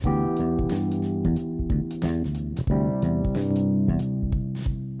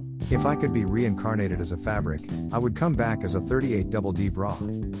If I could be reincarnated as a fabric, I would come back as a 38 double D bra.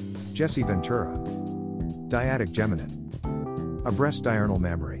 Jesse Ventura. Dyadic Geminin. A breast diurnal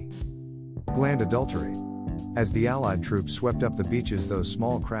mammary. Gland adulterate. As the Allied troops swept up the beaches, those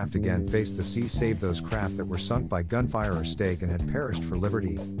small craft again faced the sea. Save those craft that were sunk by gunfire or stake and had perished for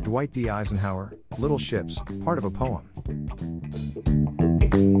liberty. Dwight D. Eisenhower. Little Ships, part of a poem.